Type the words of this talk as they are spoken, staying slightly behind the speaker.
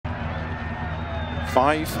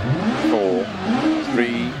5, 4,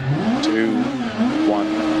 3, 2, 1,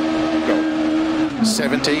 go.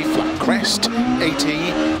 70, flat crest,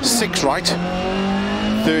 80, 6 right,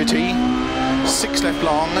 30, 6 left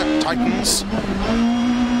long, tightens,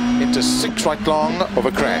 into 6 right long,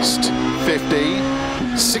 over crest, 50,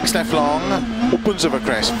 6 left long, opens over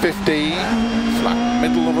crest, 50, flat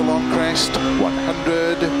middle over long crest,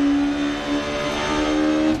 100,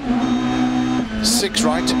 6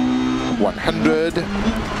 right, 100,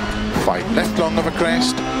 5 left long over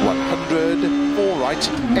crest, 100, 4 right,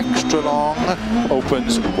 extra long,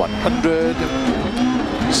 opens 100,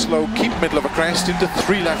 slow, keep middle of a crest into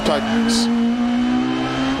 3 left tightens,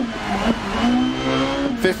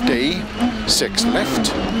 50, 6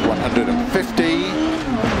 left, 150,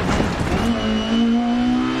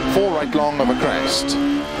 4 right long over crest,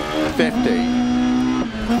 50,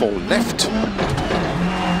 4 left,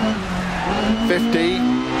 50,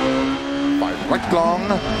 5 right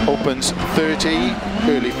long, opens 30,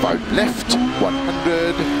 early 5 left,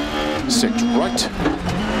 100, 6 right,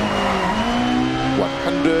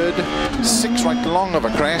 100, 6 right long over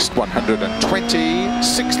crest, 120,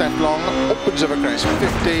 6 left long, opens over crest,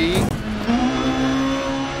 50,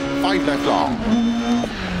 5 left long,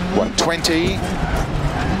 120,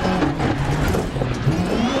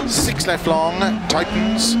 6 left long,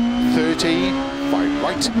 tightens, 30, 5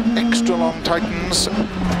 right, extra long tightens,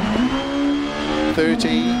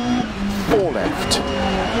 30, 4 left,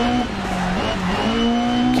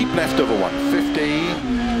 keep left over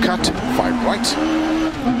 150, cut, 5 right,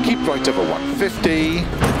 keep right over 150,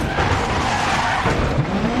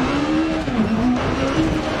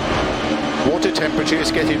 water temperature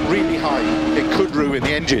is getting really high, it could ruin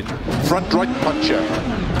the engine, front right puncher,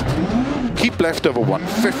 keep left over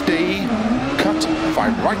 150, cut,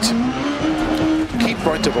 5 right, keep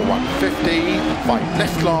right over 150, 5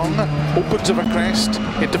 left long, opens over crest,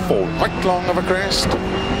 into 4 right long over crest,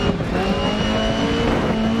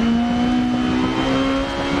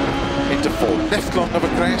 into 4 left long over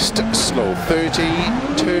crest, slow 30,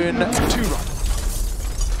 turn 2 right.